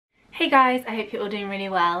Hey guys, I hope you're all doing really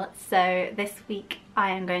well. So this week I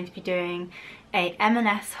am going to be doing a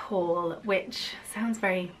M&S haul, which sounds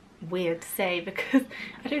very weird to say because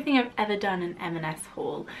I don't think I've ever done an M&S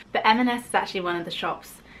haul. But M&S is actually one of the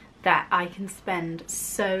shops that I can spend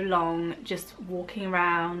so long just walking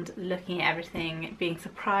around, looking at everything, being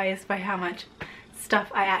surprised by how much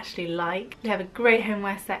stuff I actually like. They have a great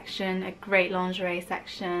homeware section, a great lingerie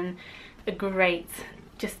section, a great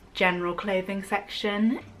just general clothing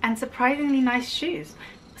section, and surprisingly nice shoes.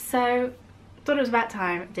 So thought it was about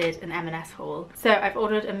time I did an M&S haul. So I've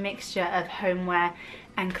ordered a mixture of homeware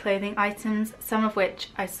and clothing items, some of which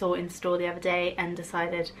I saw in store the other day and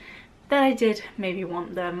decided that I did maybe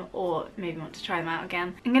want them or maybe want to try them out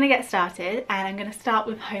again. I'm gonna get started, and I'm gonna start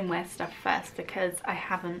with homeware stuff first because I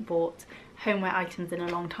haven't bought homeware items in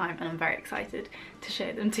a long time and I'm very excited to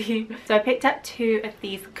show them to you. So I picked up two of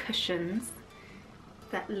these cushions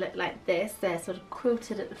that look like this. They're sort of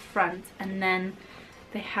quilted at the front and then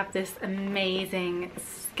they have this amazing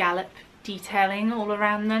scallop detailing all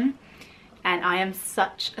around them, and I am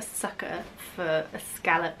such a sucker for a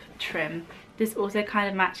scallop trim. This also kind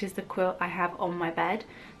of matches the quilt I have on my bed,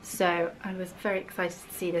 so I was very excited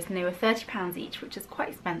to see this, and they were £30 each, which is quite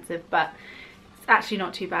expensive, but it's actually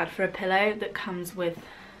not too bad for a pillow that comes with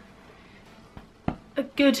a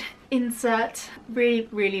good insert.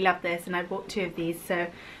 Really love this, and I bought two of these, so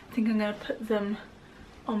I think I'm going to put them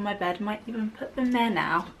on my bed. Might even put them there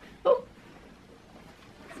now. Oh,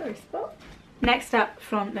 sorry spot. Next up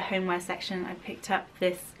from the homeware section, I picked up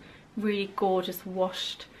this really gorgeous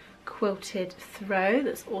washed quilted throw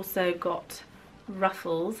that's also got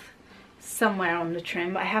ruffles somewhere on the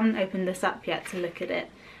trim, but I haven't opened this up yet to look at it.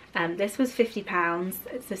 This was £50.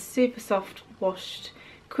 It's a super soft washed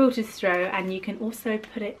quilted throw, and you can also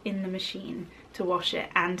put it in the machine to wash it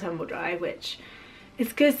and tumble dry, which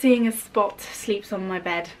is good seeing as Spot sleeps on my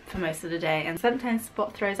bed for most of the day, and sometimes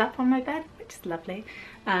Spot throws up on my bed, which is lovely.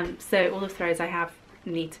 So all the throws I have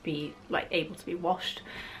need to be able to be washed.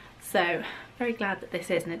 So very glad that this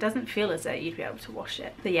is, and it doesn't feel as though you'd be able to wash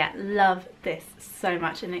it. But yeah, love this so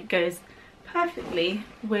much, and it goes perfectly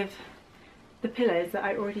with the pillows that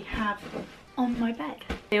I already have on my bed.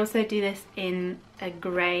 They also do this in a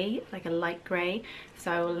grey, like a light grey,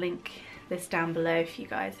 so I will link this down below if you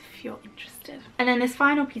guys, if you're interested. And then this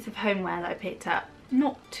final piece of homeware that I picked up,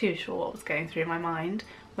 not too sure what was going through my mind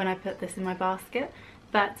when I put this in my basket,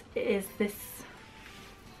 but it is this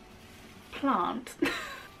plant.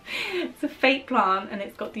 It's a fake plant and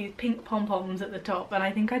it's got these pink pom-poms at the top, and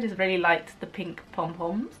I think I just really liked the pink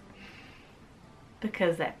pom-poms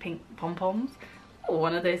because they're pink pom-poms. Oh,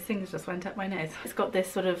 one of those things just went up my nose. It's got this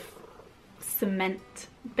sort of cement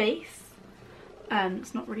base.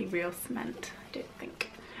 It's not really real cement, I don't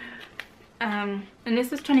think. And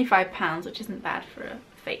this was £25, which isn't bad for a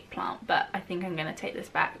fake plant, but I think I'm going to take this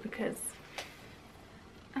back because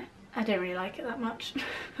I don't really like it that much.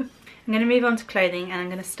 I'm going to move on to clothing, and I'm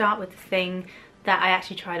going to start with the thing that I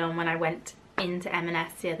actually tried on when I went into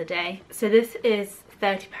M&S the other day. So this is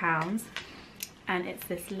 £30, and it's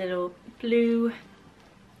this little blue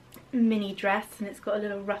mini dress, and it's got a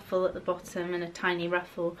little ruffle at the bottom and a tiny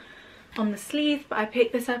ruffle on the sleeve, but I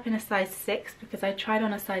picked this up in a size 6 because I tried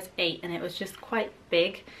on a size 8 and it was just quite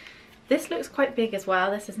big. This looks quite big as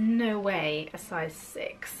well. This is no way a size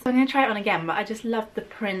 6. So I'm going to try it on again, but I just love the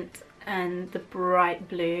print and the bright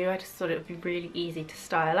blue. I just thought it would be really easy to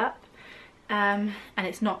style up, and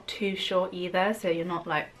it's not too short either, so you're not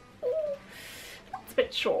like, oh, that's a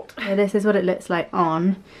bit short. So this is what it looks like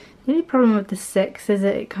on. The only problem with the 6 is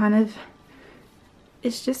that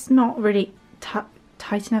it's just not really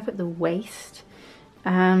tight enough at the waist.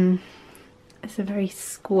 It's a very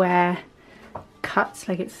square cut,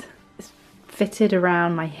 like it's fitted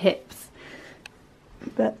around my hips,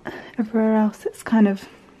 but everywhere else it's kind of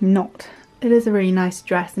not. It is a really nice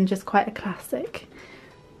dress and just quite a classic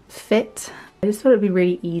fit. I just thought it would be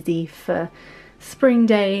really easy for spring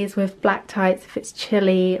days with black tights if it's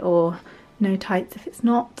chilly, or no tights if it's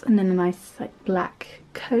not, and then a nice like black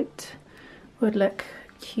coat would look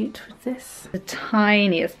cute with this. The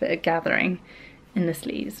tiniest bit of gathering in the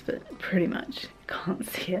sleeves, but pretty much can't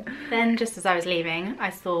see it. Then just as I was leaving, I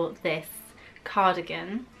saw this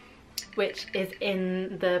cardigan, which is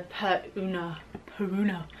in the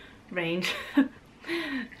Peruna range. I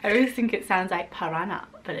always think it sounds like piranha,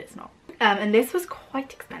 but it's not. And this was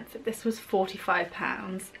quite expensive. This was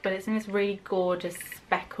 £45, but it's in this really gorgeous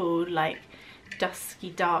speckled, like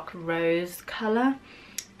dusky dark rose colour,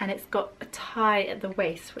 and it's got a tie at the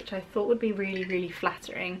waist, which I thought would be really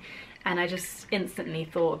flattering, and I just instantly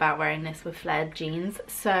thought about wearing this with flared jeans.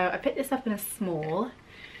 So I picked this up in a small,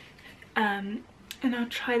 and I'll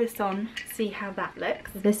try this on, see how that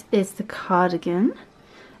looks. This is the cardigan.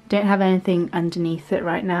 Don't have anything underneath it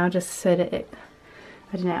right now, just so that it,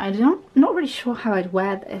 I don't know, I'm not really sure how I'd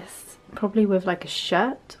wear this. Probably with like a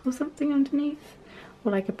shirt or something underneath,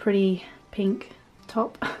 or like a pretty pink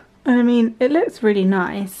top. I mean, it looks really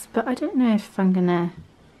nice, but I don't know if I'm gonna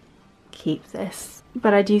keep this.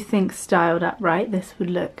 But I do think styled up right, this would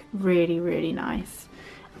look really, really nice.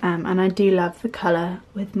 And I do love the colour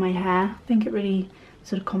with my hair. I think it really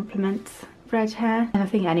sort of complements red hair. And I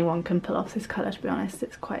think anyone can pull off this colour, to be honest.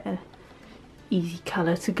 It's quite an easy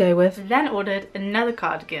colour to go with. Then ordered another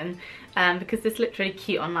cardigan because this looked really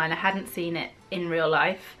cute online. I hadn't seen it in real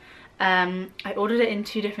life. I ordered it in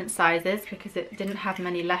 2 different sizes because it didn't have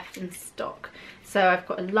many left in stock. So I've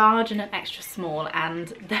got a large and an extra small, and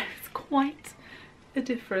there's quite a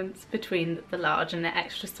difference between the large and the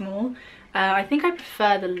extra small. I think I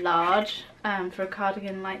prefer the large for a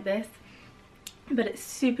cardigan like this, but it's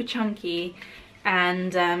super chunky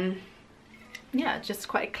and yeah, just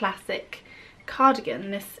quite a classic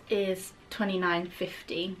cardigan. This is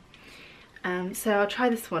 $29.50. So I'll try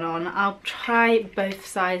this one on. I'll try both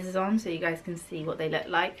sizes on so you guys can see what they look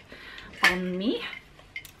like on me.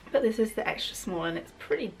 But this is the extra small and it's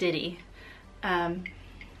pretty diddy,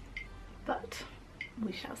 but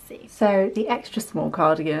we shall see. So the extra small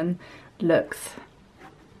cardigan looks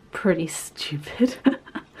pretty stupid.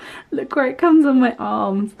 Look where it comes on my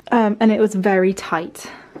arms. And it was very tight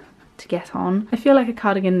to get on. I feel like a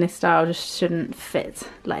cardigan in this style just shouldn't fit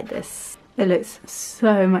like this. It looks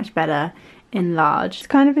so much better in large. It's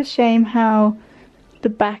kind of a shame how the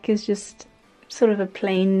back is just sort of a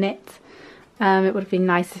plain knit. It would have been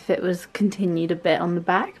nice if it was continued a bit on the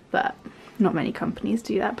back, but not many companies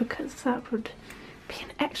do that because that would be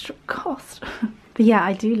an extra cost. But yeah,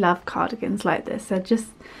 I do love cardigans like this. They're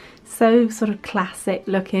just so sort of classic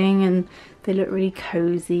looking and they look really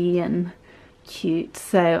cozy and cute.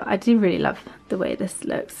 So I do really love the way this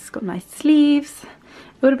looks. It's got nice sleeves.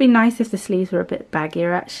 It would have been nice if the sleeves were a bit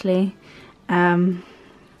baggier actually.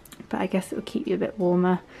 But I guess it will keep you a bit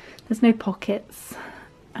warmer. There's no pockets.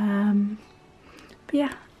 But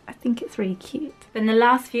yeah, I think it's really cute. Then the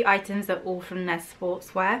last few items are all from their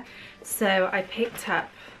sportswear. So I picked up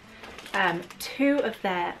 2 of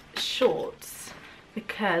their shorts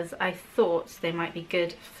because I thought they might be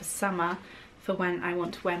good for summer, for when I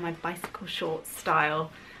want to wear my bicycle shorts style,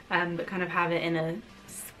 but kind of have it in a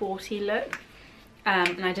sporty look.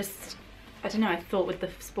 And I don't know, I thought with the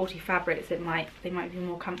sporty fabrics they might be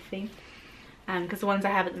more comfy. Because the ones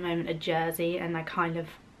I have at the moment are jersey, and I kind of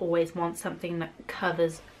always want something that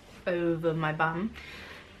covers over my bum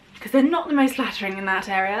because they're not the most flattering in that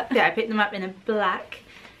area. Yeah, I picked them up in a black,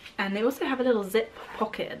 and they also have a little zip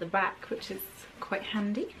pocket at the back, which is quite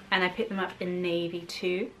handy. And I picked them up in navy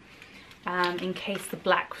too, in case the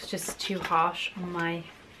black was just too harsh on my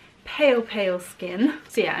pale skin.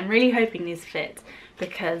 So yeah, I'm really hoping these fit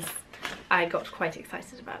because I got quite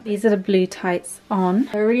excited about them. These are the blue tights on.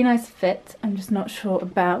 They're a really nice fit. I'm just not sure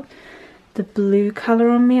about the blue colour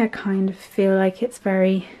on me. I kind of feel like it's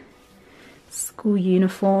very school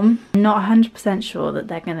uniform. I'm not 100% sure that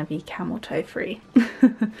they're going to be camel toe free,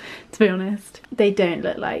 to be honest. They don't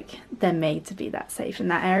look like they're made to be that safe in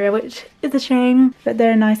that area, which is a shame. But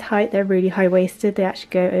they're a nice height. They're really high-waisted. They actually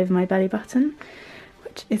go over my belly button,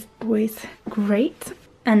 which is always great.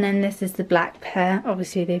 And then this is the black pair.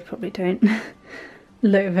 Obviously they probably don't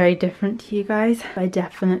look very different to you guys. I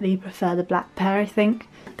definitely prefer the black pair, I think.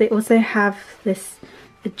 They also have this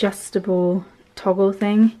adjustable toggle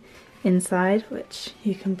thing inside, which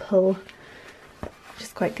you can pull, which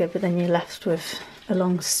is quite good, but then you're left with a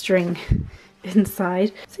long string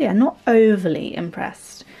inside. So yeah, not overly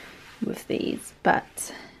impressed with these,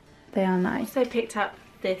 but they are nice. I also picked up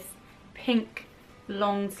this pink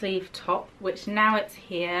long sleeve top, which now it's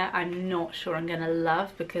here I'm not sure I'm gonna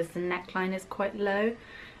love because the neckline is quite low,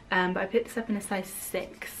 but I picked this up in a size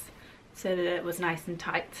 6 so that it was nice and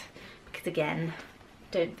tight, because again,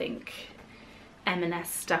 don't think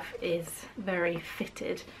M&S stuff is very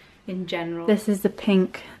fitted in general. This is the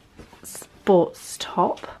pink sports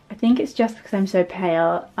top. I think it's just because I'm so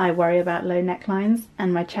pale I worry about low necklines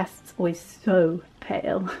and my chest's always so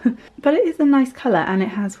pale. But it is a nice colour and it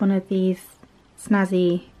has one of these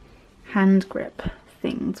snazzy hand grip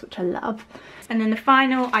things, which I love. And then the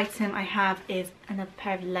final item I have is another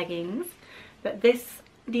pair of leggings, but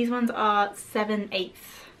these ones are 7/8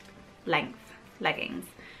 length leggings,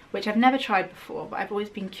 which I've never tried before, but I've always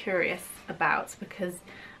been curious about because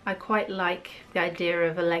I quite like the idea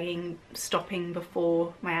of a legging stopping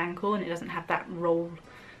before my ankle and it doesn't have that roll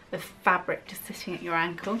of fabric just sitting at your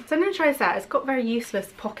ankle. So I'm going to try this out. It's got very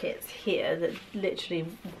useless pockets here that literally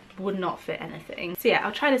would not fit anything. So yeah,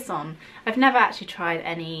 I'll try this on. I've never actually tried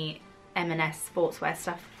any M&S sportswear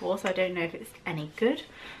stuff before, so I don't know if it's any good.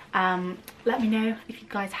 Let me know if you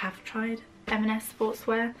guys have tried M&S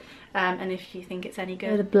sportswear and if you think it's any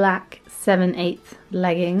good. The black 7/8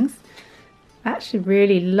 leggings. I actually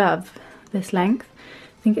really love this length.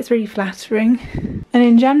 I think it's really flattering, and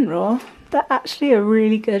in general they're actually a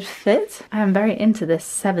really good fit. I am very into this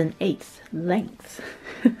 7/8 length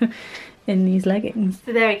in these leggings.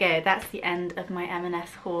 So there we go, that's the end of my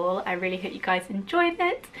M&S haul. I really hope you guys enjoyed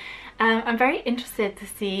it. I'm very interested to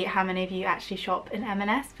see how many of you actually shop in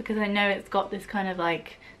M&S, because I know it's got this kind of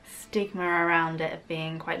like stigma around it of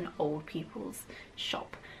being quite an old people's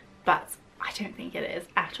shop, but I don't think it is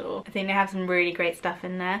at all. I think they have some really great stuff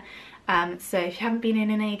in there. So if you haven't been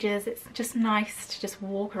in ages, it's just nice to just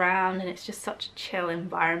walk around, and it's just such a chill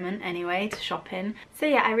environment anyway to shop in. So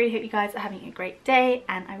yeah, I really hope you guys are having a great day,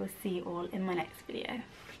 and I will see you all in my next video.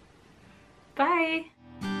 Bye!